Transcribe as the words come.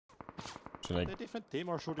So like the different team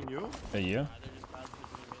are shooting you. a year. They're just bad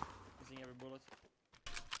shooting me. Missing every bullet.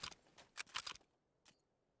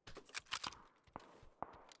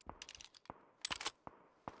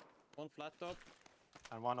 One flat top.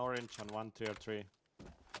 And one orange and one tier 3.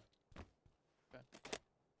 Okay.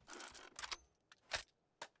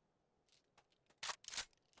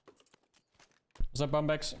 What's up,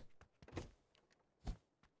 Bombex?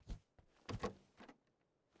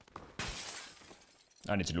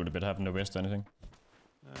 I need to loot a bit. I have no vest or anything.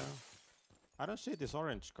 I don't see this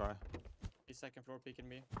orange guy. He's second floor peeking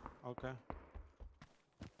me. Okay.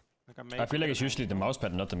 I feel like it's usually the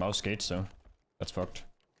mousepad, not the mouse skate, so that's fucked.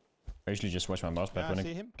 I usually just watch my mousepad when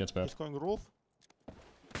it gets bad. He's going roof.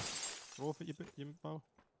 Roof, Jimbo.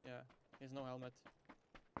 Yeah, he has no helmet.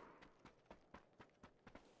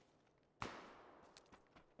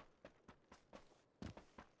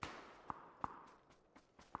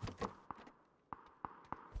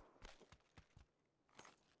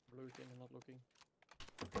 Looking and not looking.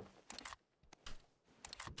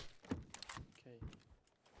 Okay.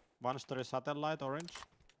 One story satellite, orange.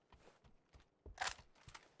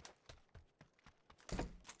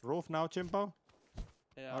 Roof now, Jimbo.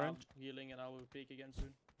 Yeah, Orange. I'm healing and I will peek again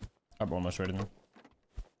soon. I'm almost ready now.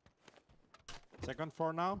 Second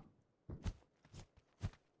floor now.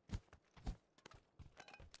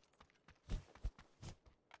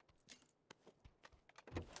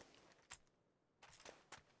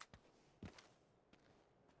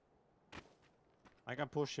 I can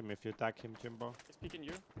push him if you tag him, Jimbo. He's peeking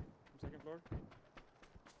you. From second floor.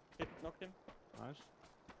 Hit, knocked him. Nice.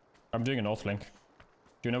 I'm doing a north flank.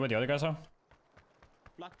 Do you know where the other guys are?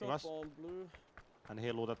 Flat top Was- on blue. And he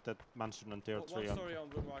looted that mansion on tier 3. One story on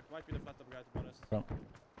blue mark. Might be the flat top guy, to be honest.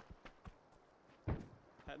 Yeah.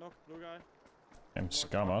 Head knocked, blue guy. I'm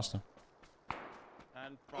Scar Master.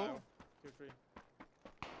 And Prio, tier 3.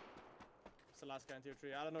 It's the last guy in tier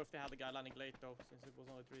 3. I don't know if they had the guy landing late though, since it was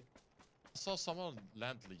only 3. I saw someone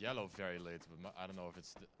land yellow very late, but I don't know if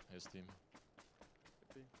it's his team.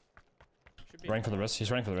 Could be. Should be. Running for the rest. He's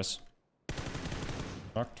running for the rest.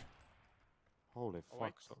 Knocked. Holy Oh, fuck.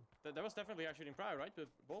 wait. So. That was definitely actually in Prio, right? With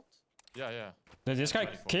Bolt? Yeah, yeah. This guy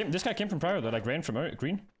 24. came. This guy came from Pryor that like ran from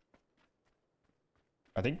green.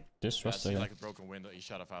 I think this Yeah, was I see the. like a broken window. He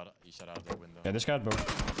shot out. He shot out the window. Yeah, this guy had both.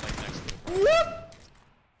 Like next to the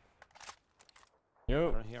I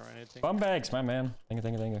Yo, don't hear anything. bomb bags, my man. Thank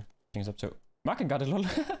you. Things up too. Markin got it, lol.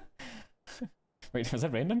 Wait, was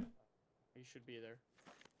that random? He should be there.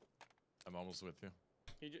 I'm almost with you.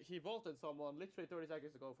 He vaulted someone literally 30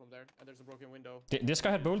 seconds ago from there, and there's a broken window. This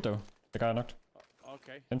guy had bolt though. The guy I knocked.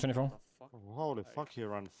 Okay. M24. What the fuck? Oh, holy fuck, he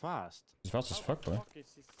ran fast. He's fast as How fuck, the boy. fuck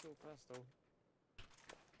is he so fast though?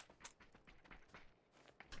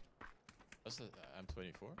 That's the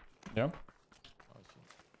M24. Yeah. Oh shit.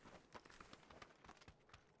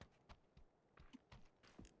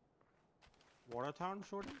 Watertown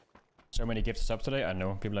shooting? So many gifts up today. I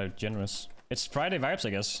know people are generous. It's Friday vibes,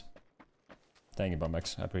 I guess. Thank you,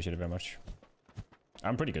 Bombex. I appreciate it very much.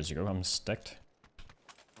 I'm pretty good to go. I'm stacked.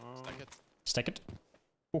 Stack it. Stack it.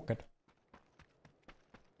 Oh, good.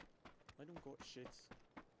 I don't got shit.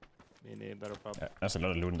 Me neither, but Yeah, that's a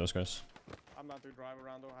lot of loot in those guys. I'm not to drive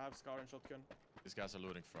around though. I have Scar and shotgun. These guys are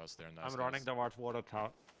looting for us. They're nice. I'm guys. running towards Watertown.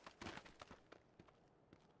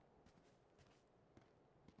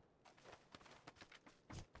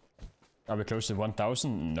 Are we close to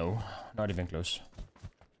 1,000? No, not even close.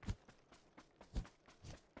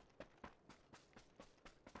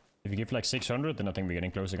 If you give like 600, then I think we're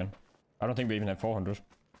getting close again. I don't think we even have 400.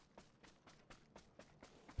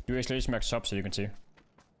 Do /max sub so you can see.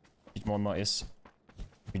 It's more and more is.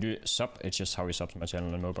 If you do sub, it's just how you sub to my channel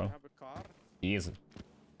on I mobile. have a car. Easy.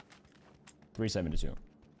 372.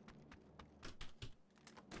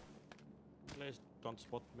 Please don't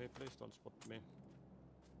spot me, please don't spot me.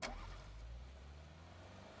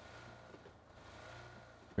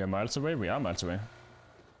 We are miles away? We are miles away.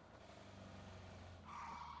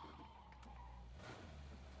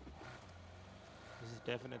 This is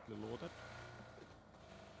definitely loaded.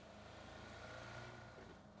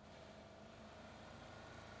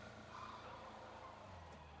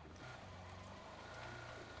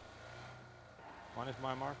 One is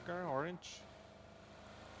my marker, orange.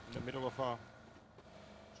 In the middle of a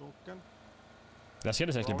sunken. That shit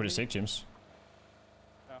is actually pretty sick, James.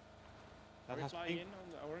 That Are we has flying pink. in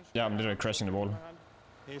on the orange? Yeah, I'm literally crashing the wall.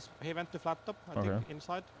 He went to flat top, I Okay. think,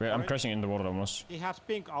 inside. Wait, I'm Orange. crashing in the water almost. He has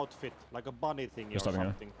pink outfit, like a bunny thingy or Just stopping here.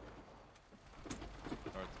 something.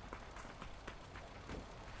 Alright.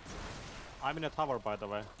 I'm in a tower, by the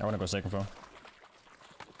way. I wanna go second floor. Oh,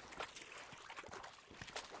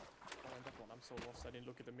 that one. I'm so lost. I didn't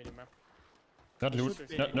look at the minimap. Not loot. should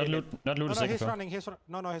be. Not loot. Not loot. No, The no, second he's floor. running. He's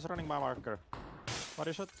running my marker. What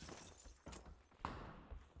is it?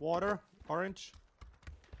 Water, orange.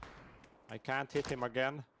 I can't hit him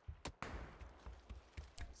again.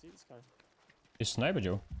 See this guy. He's sniper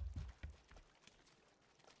Joe.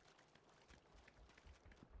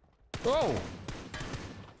 Whoa!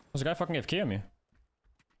 There's a guy fucking AFK on me.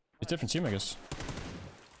 It's different team, I guess.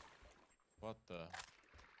 What the?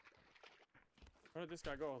 Where did this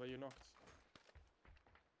guy go that you knocked?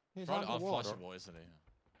 He's Probably on the water. unflushable, isn't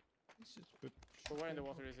he? But where in the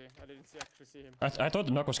water is he? I didn't actually see him. I thought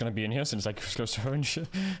the knock was gonna be in here since like close to orange. Oh,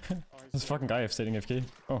 This he's fucking guy sitting AFK.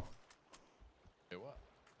 Oh, Wait, what?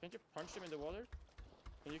 Can't you punch him in the water?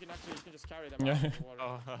 And you can just carry them Yeah. out of the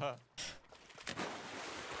water. Oh,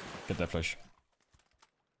 get that flush.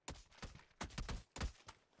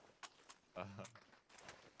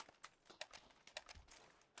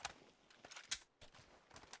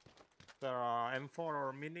 There are M4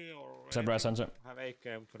 or Mini or Surprise anything. Hunter. Have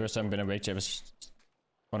AK. First time been awake, Javis.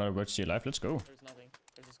 Wanna watch your life? Let's go. There's nothing.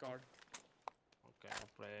 There's a scar. Okay, I'll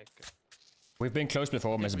play AK. We've been close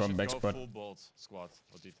before, I Mr. think we should Bombex, go but full bolt squad.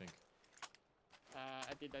 What do you think?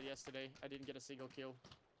 I did that yesterday. I didn't get a single kill.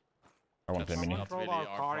 I wanna play That's mini. not Throw really our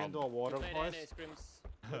our car problem. into a water, We played boys. NA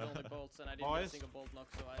scrims with only bolts and I didn't get a Boys. single bolt knock,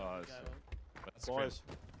 so I Oh, don't think I will. That's great. Boys.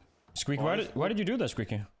 Squeak, Boys. why did you do that,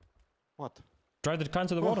 Squeaky? What? Drive the car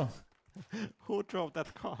into the water. Who drove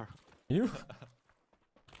that car? You?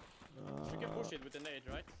 You can push it with the nade,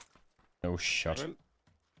 right? No shot. Well,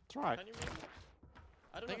 try. Can you really?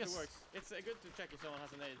 I don't know Think if it it's- works. It's good to check if someone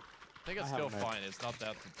has a nade. I think it's I still have an fine. It's not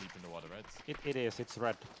that deep in the water, right? It is. It's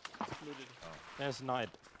red. It's fluted. There's nide.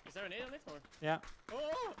 Is there a nade on it or? Yeah.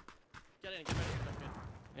 Oh! Get in, get ready. That's good.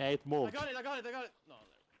 Yeah, it I moved. got it, I got it, I got it! No,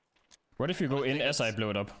 there. What if you go I in think as I it's- blow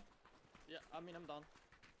it up? Yeah, I mean, I'm done.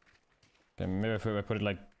 Okay, maybe if I put it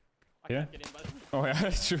like... I Yeah? can't get in, but Oh yeah,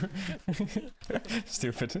 that's true.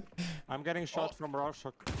 Stupid. I'm getting shot from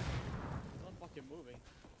Rorschach. it's not fucking moving.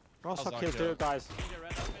 Rorschach How's killed that two go? guys. Can you get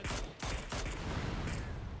red outfit?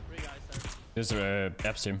 3 guys there. This is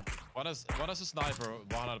apps team. One is a sniper,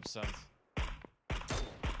 100%.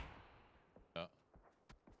 Yeah.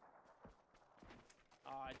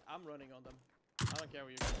 Alright, I'm running on them. I don't care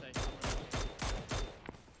what you guys say. I'm running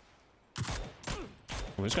on them.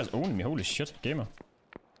 Oh, this guy's owning me. Holy shit, gamer.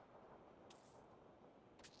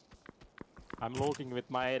 I'm looking with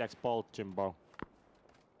my 8x bolt, Jimbo.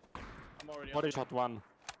 I'm already Body under. shot one.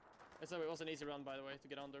 It was an easy run, by the way, to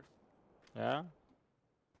get under. Yeah?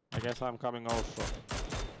 I guess I'm coming also.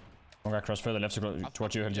 One guy cross further left to go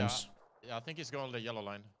towards you, Helgens. Yeah, I think he's going the yellow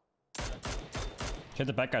line. Hit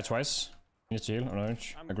the back guy twice. He needs to heal on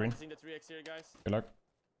orange. I'm Green. focusing the 3x here, guys. Good luck.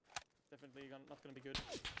 Definitely not gonna be good.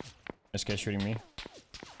 This guy's shooting me.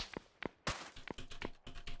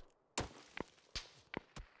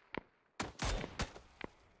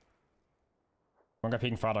 One guy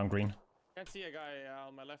peeking far down green. Can't see a guy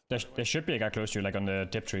on my left. There, by the way. there should be a guy close to you, like on the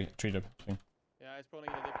dip tree dip thing. Yeah, it's probably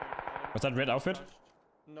in the dip here. Was that red outfit?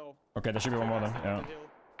 No. Okay, there should be one more then. Guys Yeah. on the hill.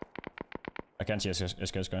 I can't see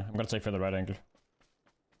SKS guy. I'm gonna take for the right angle.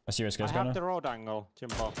 I see your I SKS guy have now. the road angle,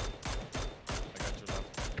 Jimbo. I got you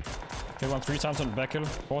left. Hit one 3 times on the back hill.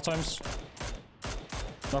 4 times.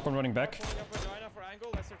 Knock one running back. Pulling up vagina for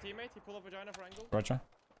angle. That's your teammate. He pulled up vagina for angle. Roger.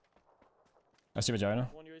 I see vagina.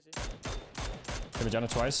 One UAC. Hit vagina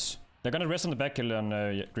twice. They're gonna rest on the back hill on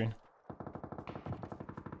yeah, green.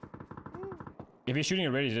 If he's shooting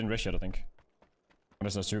already, he didn't rest yet, I think.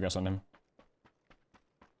 Unless there's 2 guys on him.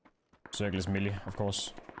 Circle is melee, of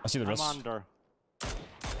course. I see the I'm rest. under.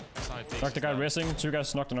 Knock the guy resting. 2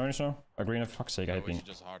 guys knocked on orange now. Green, for fuck's sake, I hate We being. should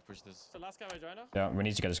just hard push this. So last guy vagina. Yeah, we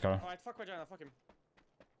need to get his car. Alright, fuck vagina. Fuck him.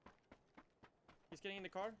 He's getting in the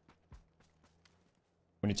car.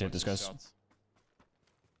 We need to hit this guys. Shots.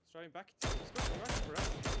 He's driving back. He's going right for us.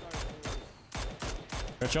 He's driving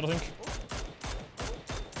towards- Red shot, I think.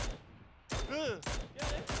 Get him!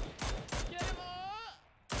 Get him!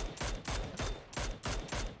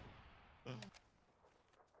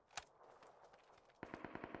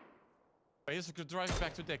 He's driving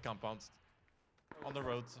back to their compound. On the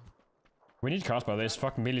road. We need cars by this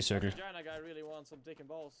fucking melee circle. Vagina guy really wants some dick and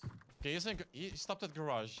balls. Okay, he stopped at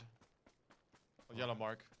garage. On yellow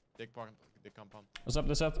mark. Dick compound. What's up,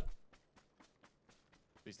 this up? At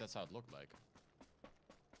least that's how it looked like.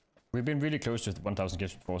 We've been really close to 1,000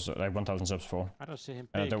 kills before, so like 1,000 subs before. I don't see him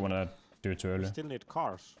And I peek. don't wanna do it too We early. still need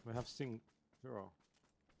cars. We have sing 0.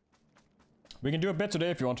 We can do a bet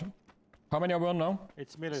today if you want. How many are we on now?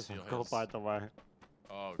 It's Seal millisecond, hits. by the way.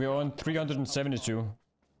 Oh, We are on 372.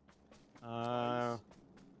 Guys,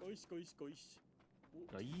 guys.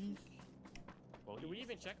 Guys. Do we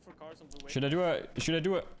even check for cars on the way? Should I do a? He's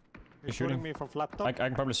shooting shooting me from flat top. I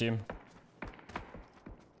can probably see him.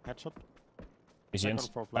 Headshot. Is he in?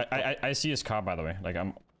 Second floor flat top. I see his car by the way. Like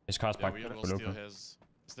his car's Yeah, back. we will below. steal his.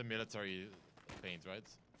 It's the military paint, right?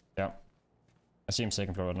 Yeah. I see him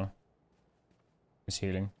second floor right now. He's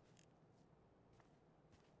healing.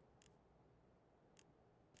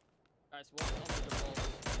 Guys, what's under the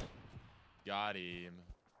walls? Got him.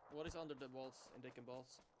 What is under the walls in Dick and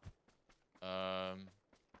Balls?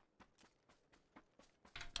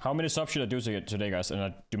 How many subs should I do today, guys? And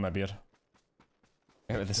I do my beard.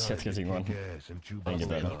 Yeah, this is getting one. Thank you, Honestly, it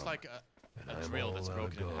brother. looks like a drill that's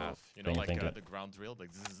broken in half. You know, Thank you. the ground drill. Like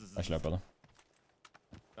zzz. Actually, brother.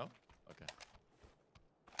 No? Okay.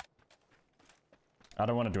 I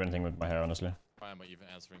don't want to do anything with my hair, honestly. Why am I even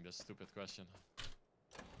answering this stupid question?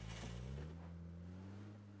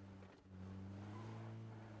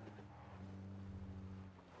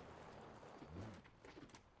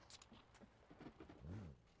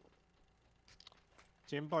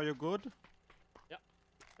 Jimbo, you good?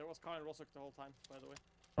 There was car in Rostock the whole time, by the way.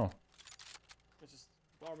 Oh. It's just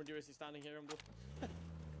armor is standing here on blue.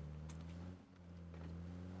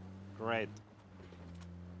 Great.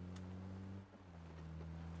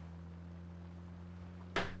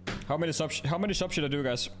 How many subs should I do,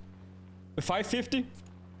 guys? 550?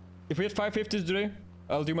 If we hit 550 today,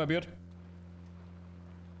 I'll do my beard.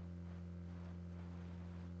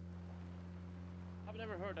 I've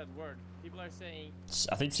never heard that word. People are saying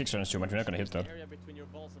I think 600 is too much. We're not gonna hit that. area between your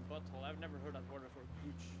balls and butthole. I've never heard that word before.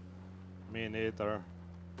 Gooch. Me neither.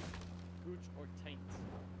 Gooch or taint.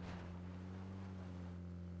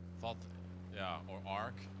 Thought, yeah, or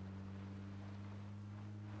arc.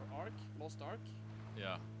 Or arc? Lost arc?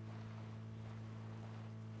 Yeah.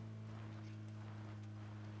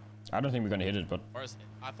 I don't think we're gonna hit it, but Or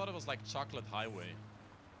I thought it was like chocolate highway.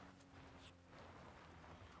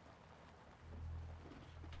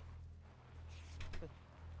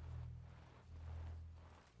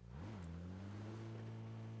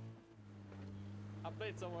 I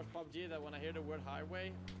played so much PUBG that when I hear the word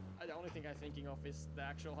highway, the only thing I'm thinking of is the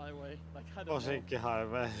actual highway. Like, I don't know. Osinki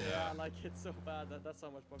highway. Yeah, like, it's so bad that's how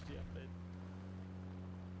much PUBG I played.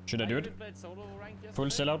 should I do it? even played solo ranked yesterday. Full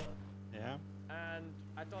sellout? Yeah. And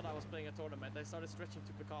I thought I was playing a tournament. I started stretching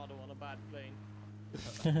to Picado on a bad plane.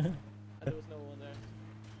 And there was no one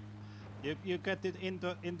there. You get it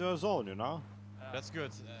into a zone, you know? That's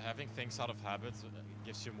good. Having things out of habit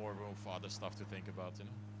gives you more room for other stuff to think about, you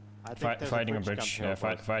know? I think there's Fighting a camp bridge. here Yeah, for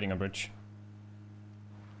us. fighting a bridge.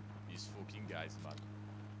 These fucking guys, man.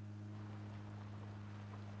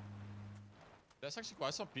 There's actually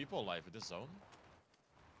quite some people alive in this zone.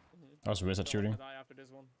 I was wizard Don't wanna shooting. die after this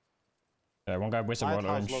one. Yeah, one guy wizard, one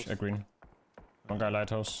Lighthouse orange, looks- a green. One guy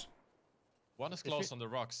lighthouse. One is close on the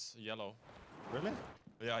rocks, yellow. Really?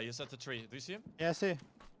 Yeah, he's at the tree. Do you see him? Yeah, see.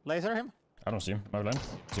 Laser him? I don't see him. Am I blind?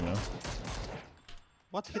 See him now.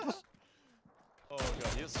 What? It was Oh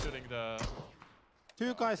god, he's shooting the...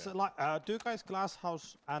 two guys, okay. two guys glass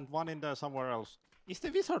house and one in there somewhere else. Is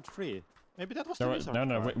the wizard free? Maybe that was the No, wizard.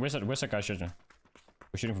 no, guy. wizard guy shooting.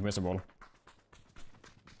 We're shooting from wizard wall.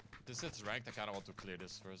 This is ranked, I kinda want to clear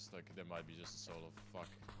this first. Like, there might be just a solo. Fuck.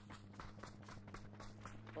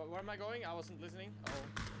 Where am I going? I wasn't listening. Oh.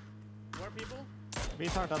 Where are people?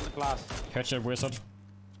 Wizard at the glass. Headshot wizard.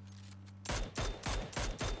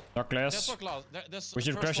 Knock There's glass. no glass. There's We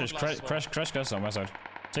should first crash floor this. glass as well. Crash glass on my side.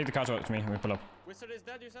 Take the car to me. We pull up. Wizard is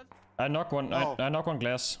dead, you said? I knock one. No. I knock one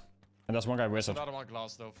glass. And there's one guy wizard. Another one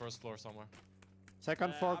glass though, first floor somewhere.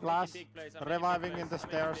 Second floor I'm making glass. big plays, I'm making big Reviving plays, in the I'm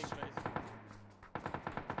making stairs. big plays.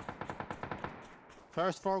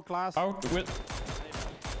 First floor glass. Out with.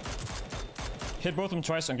 Hit both of them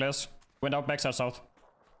twice on glass. Went out backside south.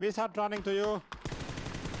 Wizard running to you.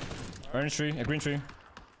 Orange tree, a green tree.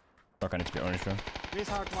 Fuck, I need to be orange tree.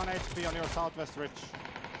 Wizard 1 HP on your southwest ridge.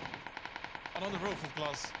 And on the roof of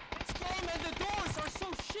glass. Let's go, man! The doors are so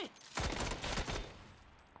shit!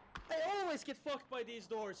 I always get fucked by these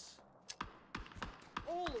doors.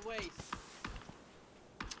 Always.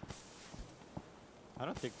 I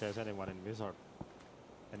don't think there's anyone in wizard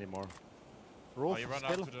anymore. Roof Oh, you run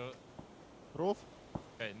still. up to the... Roof.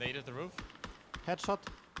 Okay, naded the roof. Headshot.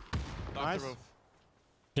 Knock Nice. the roof.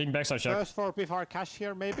 Peeking backside check. First floor before cash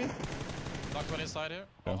here, maybe. Knock one inside here.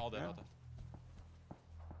 Yeah. Oh, all dead, Yeah. all dead.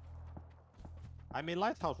 I mean,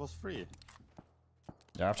 lighthouse was free.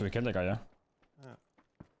 Yeah, after we killed that guy, yeah.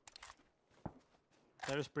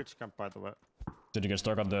 There is bridge camp, by the way. Did you get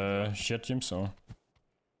stuck on the shit, James? Or?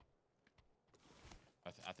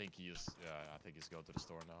 I think he is... Yeah, I think he's going to the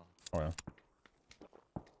store now. Oh, yeah.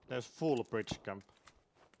 There's full bridge camp.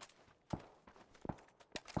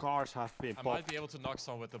 cars have been I popped. might be able to knock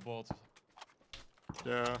some with the bolt.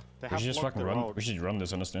 Yeah, they We have should just blocked fucking the run. road. We should run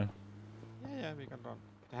this, honestly. Yeah, we can run.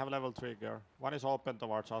 They have level 3 gear. One is open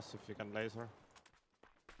towards us if you can laser.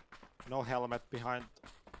 No helmet behind.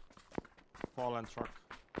 Fallen truck.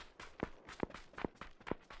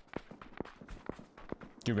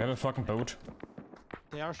 Dude, we have a fucking boat.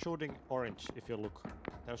 They are shooting orange if you look.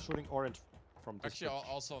 They're shooting orange from this Actually, bridge.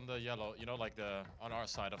 also on the yellow, you know, like the on our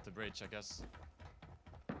side of the bridge, I guess.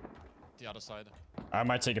 The other side. I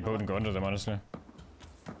might take a boat and go under them, honestly.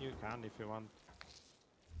 You can if you want.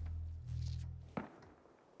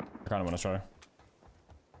 I kinda wanna try.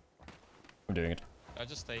 I'm doing it. I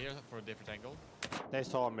just stay here for a different angle. They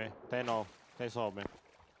saw me. They know. They saw me.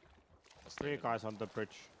 I'll stay 3 here. guys on the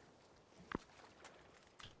bridge.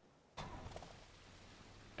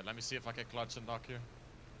 And let me see if I can clutch and knock here.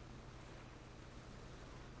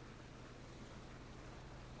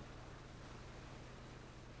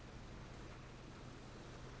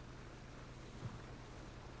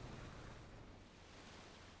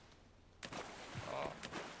 Oh,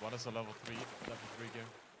 one is a level 3 gear.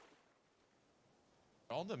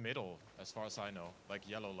 On the middle, as far as I know, like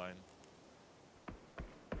yellow line.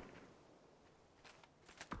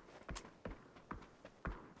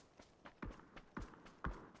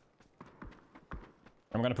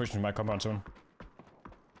 I'm gonna push into my compound soon.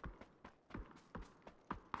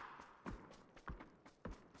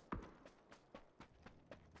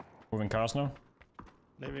 Moving cars now.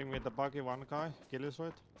 Leaving with the buggy, one guy. Kill his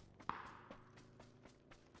with.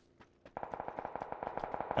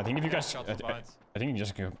 I think if you Yeah, guys, shot from behind. I think you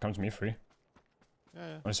just come to me free.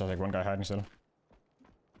 Yeah. I saw like one guy hiding still.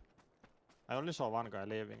 I only saw one guy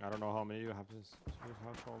leaving. I don't know how many you have this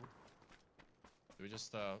household. Do we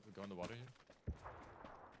just go in the water here?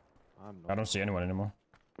 I'm I not. don't see anyone anymore.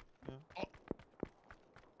 Yeah.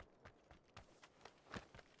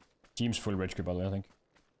 Team's full rage queue, by the way, I think.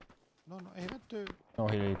 No, he went to. Oh,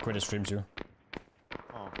 he quit his stream too.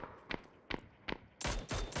 Oh.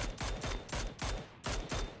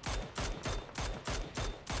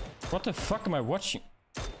 What the fuck am I watching?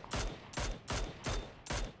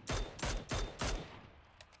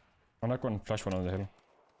 I'm not going to flash one on the hill.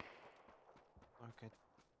 Okay.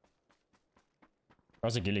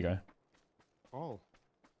 That's a ghillie guy. Oh.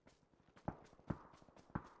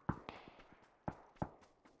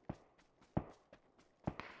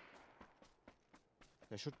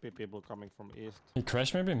 There should be people coming from east. He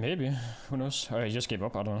crashed maybe? Maybe. Who knows? He just gave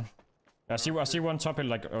up, I don't know. I see one top hill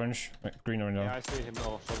like orange, green or Yeah, no. I see him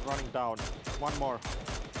also running down. One more.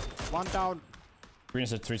 One down. Green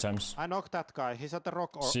is hit 3 times. I knocked that guy. He's at the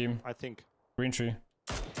rock or See him. I think. Green tree.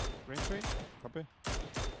 Green tree. Copy.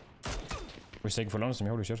 We're taking full on him,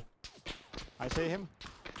 holy shit. I see him.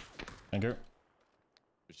 Thank you.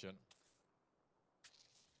 Good shit.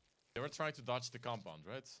 They were trying to dodge the compound,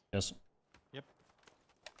 right? Yes. Okay.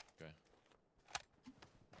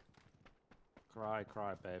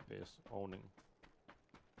 Cry baby is owning.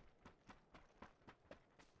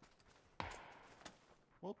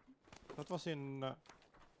 Well, that was in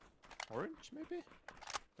orange maybe?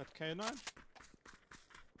 That K9?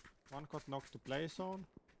 One got knocked to play zone.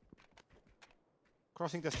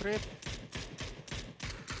 Crossing the street.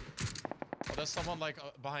 Oh, there's someone like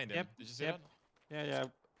behind him. Yep, Did you see yep. that? Yeah,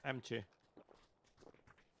 MG.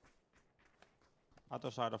 Other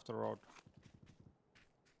side of the road.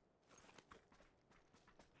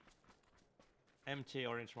 MG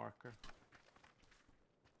orange marker.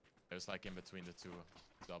 There's like in between the two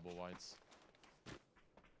double whites.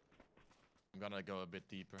 I'm gonna go a bit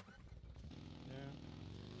deeper. Yeah.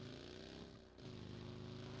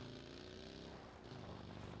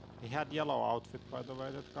 He had yellow outfit by the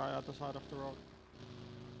way, that guy other side of the road.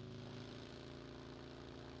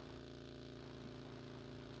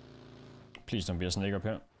 Please don't be a snake up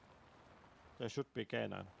here. There should be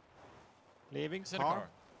K9. Leaving He's in a car. car.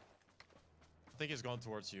 I think he's going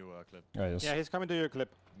towards you, Clib. Oh, yes. Yeah, he's coming to your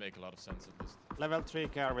clip. Make a lot of sense at least. Level 3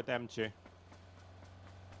 car with MG.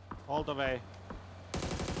 All the way.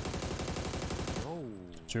 Oh.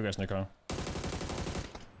 2 guys in the car.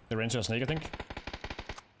 The ranger is snake, I think.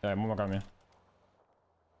 Yeah, one more guy here.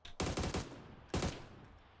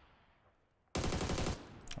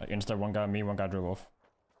 I insta one guy, me, one guy drove off.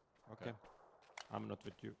 Okay. I'm not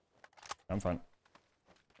with you. I'm fine.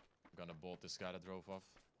 I'm gonna bolt this guy that drove off.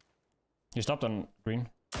 He stopped on green.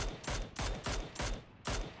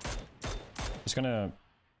 He's gonna...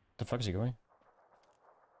 The fuck is he going?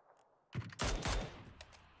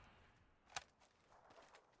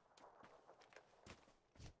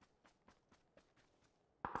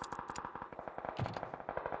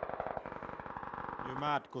 You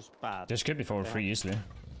mad, cause bad. This could be for free easily.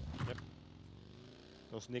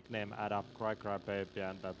 Those nickname add up. Cry Cry Baby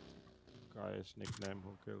and that guy's nickname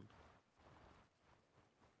who killed.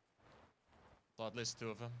 So at least 2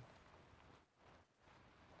 of them.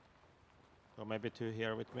 So maybe 2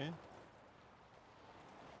 here with me.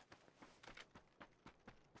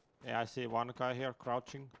 Yeah, I see one guy here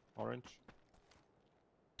crouching, orange.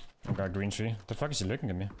 I got green tree. The fuck is he looking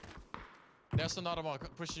at me? There's another one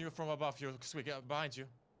pushing you from above you, Squeak, behind you.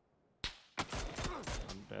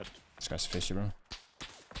 I'm dead. This guy's fishy, bro.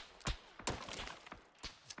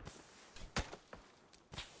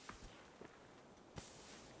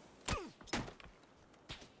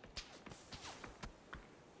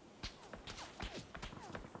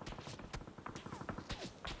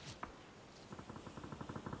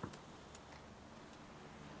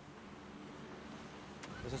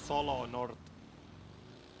 There's a solo north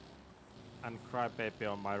and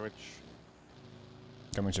Crybaby on my ridge.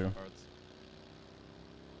 Coming to. Alright.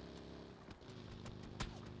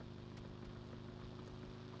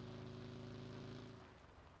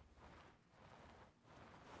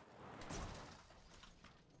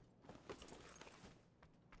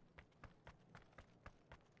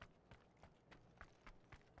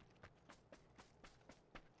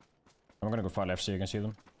 I'm gonna go far left so you can see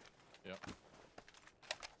them. Yeah.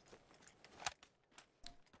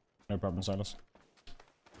 No problem, Silas.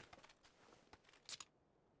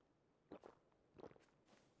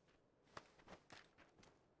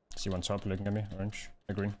 See one top looking at me, orange,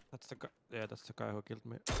 green. That's the guy. Yeah, that's the guy who killed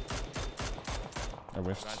me. I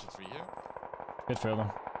whiffed. 93 here. Bit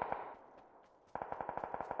further.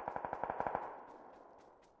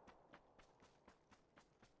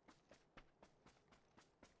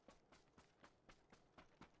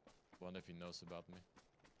 Wonder if he knows about me.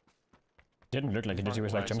 Didn't look like he did, he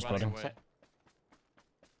was like jump Running spotting. away.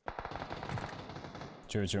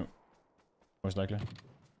 2v2. Most likely.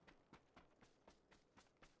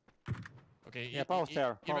 Okay, Yeah, both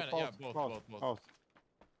there. he ran, yeah, Both. both.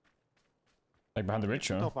 Like behind the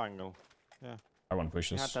ridge, or? Top angle. I want to push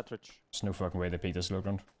He had this. that ridge. There's no fucking way they peeked this low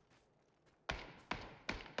ground.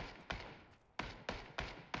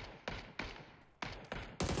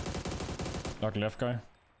 Knock left guy.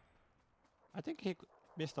 I think he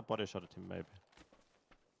missed a body shot at him, maybe.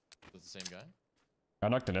 That's the same guy. I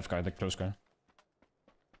knocked the left guy, the close guy.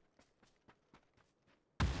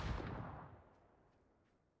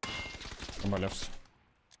 On my left.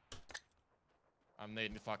 I'm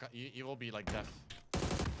nading the fuck. He will be like death.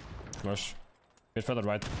 Flush. Bit further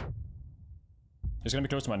right. He's gonna be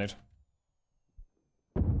close to my net.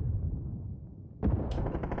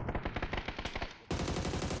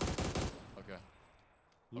 Okay.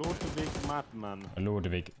 Ludwig Madman.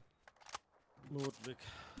 Ludwig. Ludwig.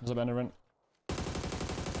 There's a banner in.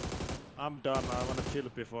 I'm done. I wanna kill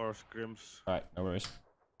before scrims. Alright, no worries.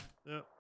 Yeah.